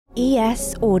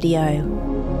ES Audio.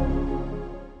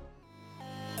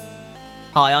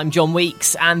 Hi, I'm John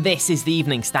Weeks, and this is the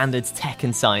Evening Standard's Tech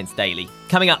and Science Daily.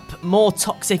 Coming up, more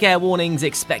toxic air warnings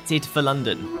expected for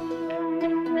London.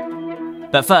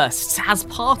 But first, has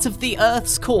part of the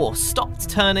Earth's core stopped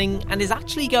turning and is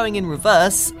actually going in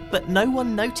reverse, but no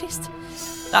one noticed?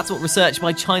 That's what research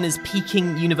by China's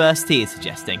Peking University is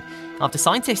suggesting, after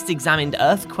scientists examined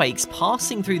earthquakes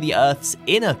passing through the Earth's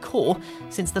inner core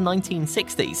since the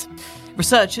 1960s.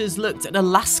 Researchers looked at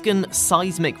Alaskan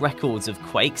seismic records of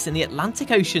quakes in the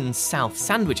Atlantic Ocean's South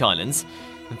Sandwich Islands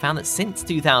and found that since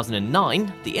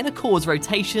 2009, the inner core's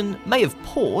rotation may have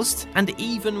paused and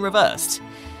even reversed.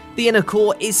 The inner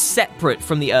core is separate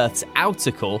from the Earth's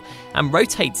outer core and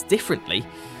rotates differently,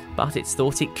 but it's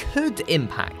thought it could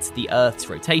impact the Earth's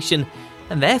rotation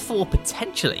and therefore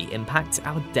potentially impact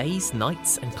our days,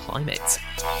 nights and climate.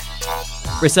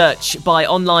 Research by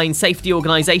online safety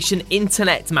organisation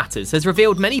Internet Matters has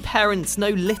revealed many parents know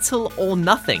little or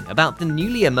nothing about the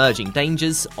newly emerging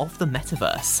dangers of the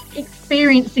metaverse.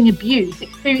 Experiencing abuse,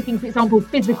 experiencing, for example,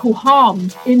 physical harm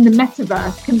in the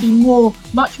metaverse can be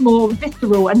much more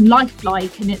visceral and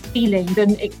lifelike in its feeling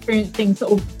than experiencing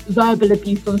sort of verbal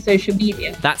abuse on social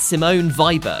media. That's Simone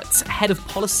Vibert, head of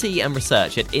policy and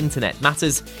research at Internet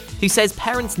Matters, who says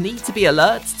parents need to be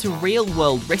alert to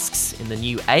real-world risks in the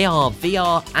new AR,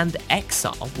 VR and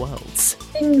XR worlds.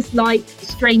 Things like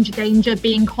stranger danger,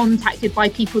 being contacted by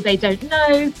people they don't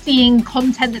know, seeing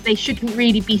content that they shouldn't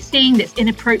really be seeing that's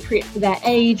inappropriate for their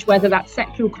age, whether that's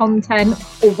sexual content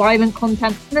or violent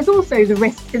content. And there's also the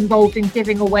risks involved in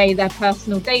giving away their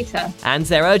personal data. And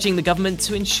they're urging the government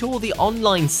to ensure the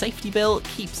online safety bill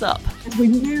keeps up. As we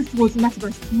move towards the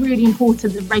metaverse, it's really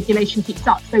important that regulation keeps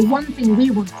up. So one thing we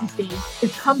want to see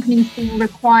is companies being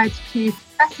required to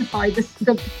specify the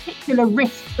particular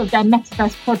risks of their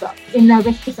metaverse product in their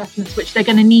risk assessments, which they're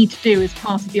going to need to do as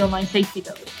part of the online safety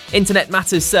bill. Internet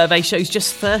Matters survey shows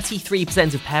just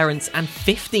 33% of parents and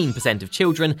 15% of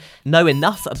children know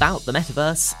enough about the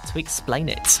metaverse to explain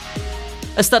it.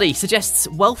 A study suggests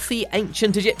wealthy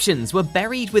ancient Egyptians were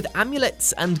buried with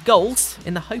amulets and gold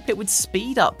in the hope it would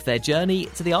speed up their journey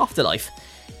to the afterlife.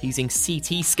 Using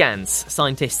CT scans,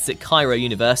 scientists at Cairo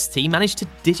University managed to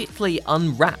digitally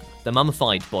unwrap the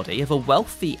mummified body of a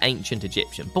wealthy ancient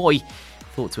Egyptian boy,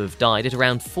 thought to have died at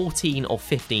around 14 or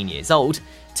 15 years old,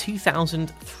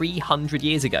 2,300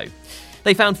 years ago.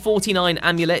 They found 49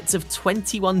 amulets of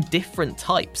 21 different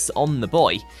types on the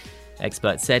boy.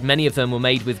 Experts said many of them were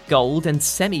made with gold and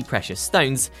semi-precious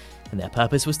stones, and their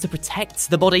purpose was to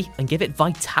protect the body and give it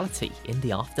vitality in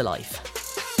the afterlife.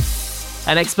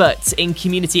 An expert in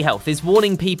community health is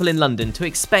warning people in London to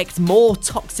expect more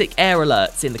toxic air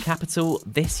alerts in the capital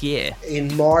this year.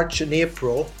 In March and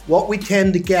April, what we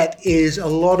tend to get is a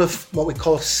lot of what we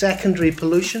call secondary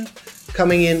pollution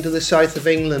coming into the south of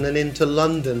England and into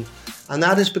London. And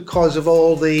that is because of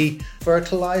all the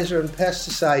fertiliser and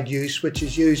pesticide use, which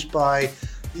is used by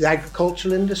the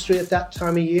agricultural industry at that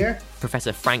time of year.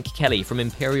 Professor Frank Kelly from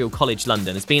Imperial College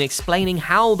London has been explaining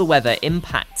how the weather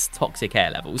impacts toxic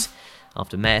air levels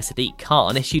after Mayor Sadiq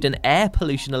Khan issued an air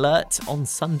pollution alert on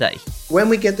Sunday. When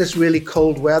we get this really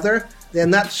cold weather,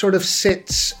 then that sort of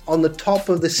sits on the top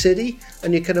of the city,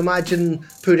 and you can imagine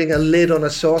putting a lid on a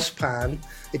saucepan.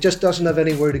 It just doesn't have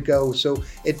anywhere to go, so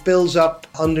it builds up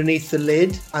underneath the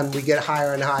lid and we get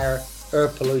higher and higher air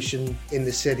pollution in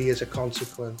the city as a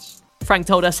consequence. Frank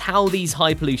told us how these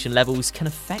high pollution levels can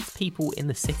affect people in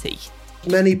the city.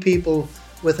 Many people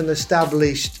with an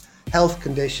established health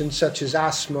condition such as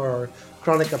asthma or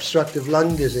chronic obstructive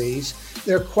lung disease,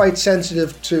 they're quite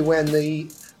sensitive to when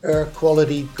the air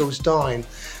quality goes down.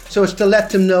 So it's to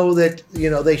let them know that,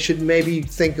 they should maybe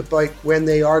think about when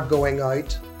they are going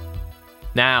out.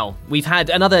 Now, we've had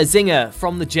another zinger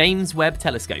from the James Webb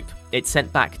Telescope. It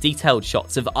sent back detailed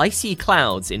shots of icy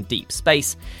clouds in deep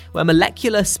space, where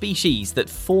molecular species that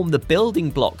form the building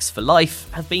blocks for life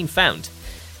have been found.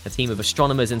 A team of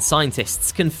astronomers and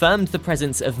scientists confirmed the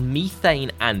presence of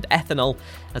methane and ethanol,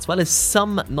 as well as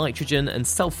some nitrogen and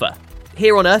sulfur.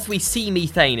 Here on Earth, we see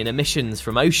methane in emissions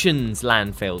from oceans,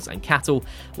 landfills and cattle,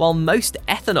 while most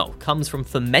ethanol comes from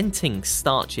fermenting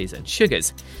starches and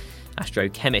sugars.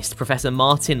 Astrochemist Professor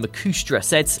Martin McCoostra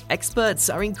said experts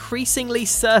are increasingly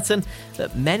certain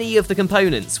that many of the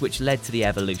components which led to the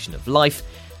evolution of life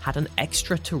had an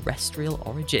extraterrestrial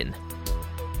origin.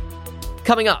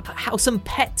 Coming up, how some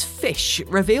pet fish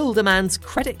revealed a man's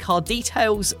credit card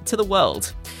details to the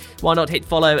world. Why not hit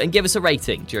follow and give us a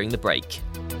rating during the break?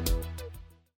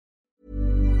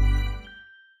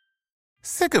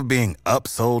 Sick of being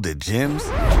upsold at gyms?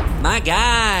 My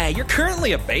guy, you're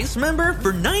currently a base member?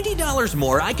 For $90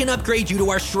 more, I can upgrade you to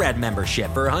our Shred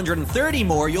membership. For $130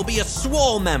 more, you'll be a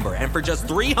Swole member. And for just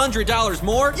 $300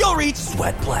 more, you'll reach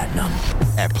Sweat Platinum.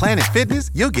 At Planet Fitness,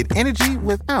 you'll get energy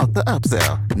without the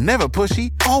upsell. Never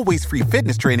pushy, always free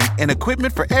fitness training and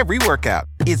equipment for every workout.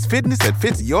 It's fitness that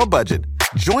fits your budget.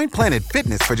 Join Planet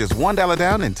Fitness for just $1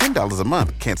 down and $10 a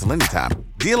month. Cancel anytime.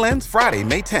 Deal ends Friday,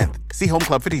 May 10th. See Home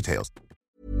Club for details.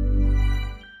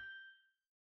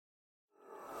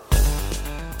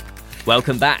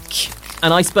 Welcome back.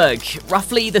 An iceberg,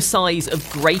 roughly the size of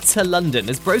Greater London,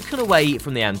 has broken away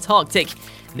from the Antarctic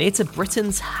near to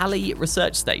Britain's Halley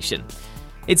Research Station.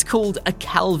 It's called a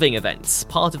calving event,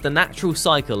 part of the natural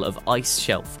cycle of ice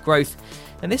shelf growth,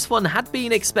 and this one had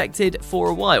been expected for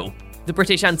a while. The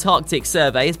British Antarctic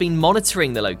Survey has been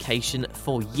monitoring the location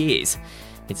for years.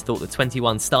 It's thought the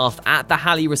 21 staff at the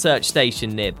Halley Research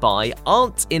Station nearby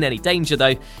aren't in any danger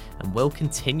though, and will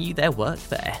continue their work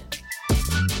there.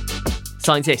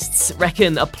 Scientists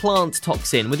reckon a plant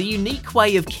toxin with a unique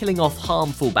way of killing off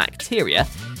harmful bacteria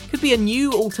could be a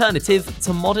new alternative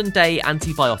to modern-day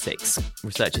antibiotics.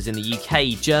 Researchers in the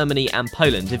UK, Germany and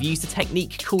Poland have used a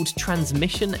technique called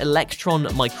transmission electron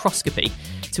microscopy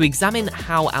to examine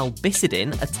how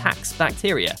albicidin attacks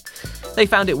bacteria. They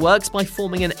found it works by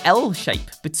forming an L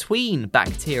shape between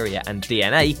bacteria and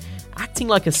DNA, acting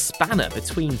like a spanner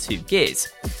between two gears.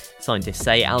 Scientists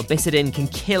say albicidin can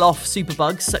kill off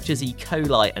superbugs such as E.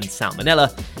 coli and Salmonella,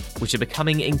 which are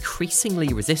becoming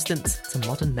increasingly resistant to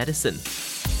modern medicine.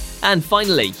 And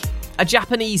finally, a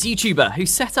Japanese YouTuber who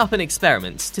set up an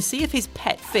experiment to see if his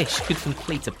pet fish could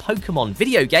complete a Pokemon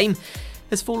video game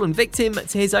has fallen victim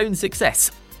to his own success.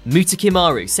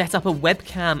 Mutakimaru set up a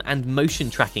webcam and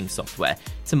motion tracking software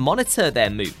to monitor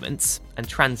their movements and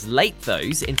translate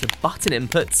those into button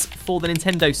inputs for the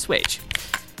Nintendo Switch.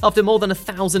 After more than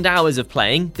 1,000 hours of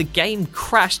playing, the game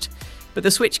crashed, but the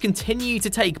Switch continued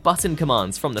to take button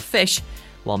commands from the fish,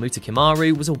 while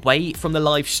Mutakimaru was away from the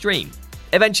live stream.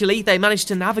 Eventually, they managed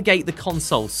to navigate the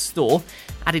console's store,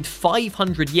 added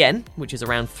 500 yen, which is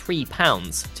around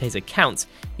 £3, to his account,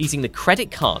 using the credit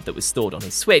card that was stored on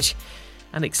his Switch,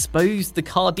 and exposed the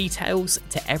card details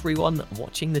to everyone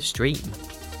watching the stream.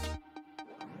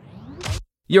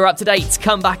 You're up to date.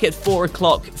 Come back at 4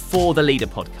 o'clock for the Leader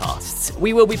podcast.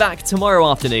 We will be back tomorrow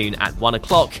afternoon at 1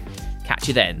 o'clock. Catch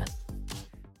you then.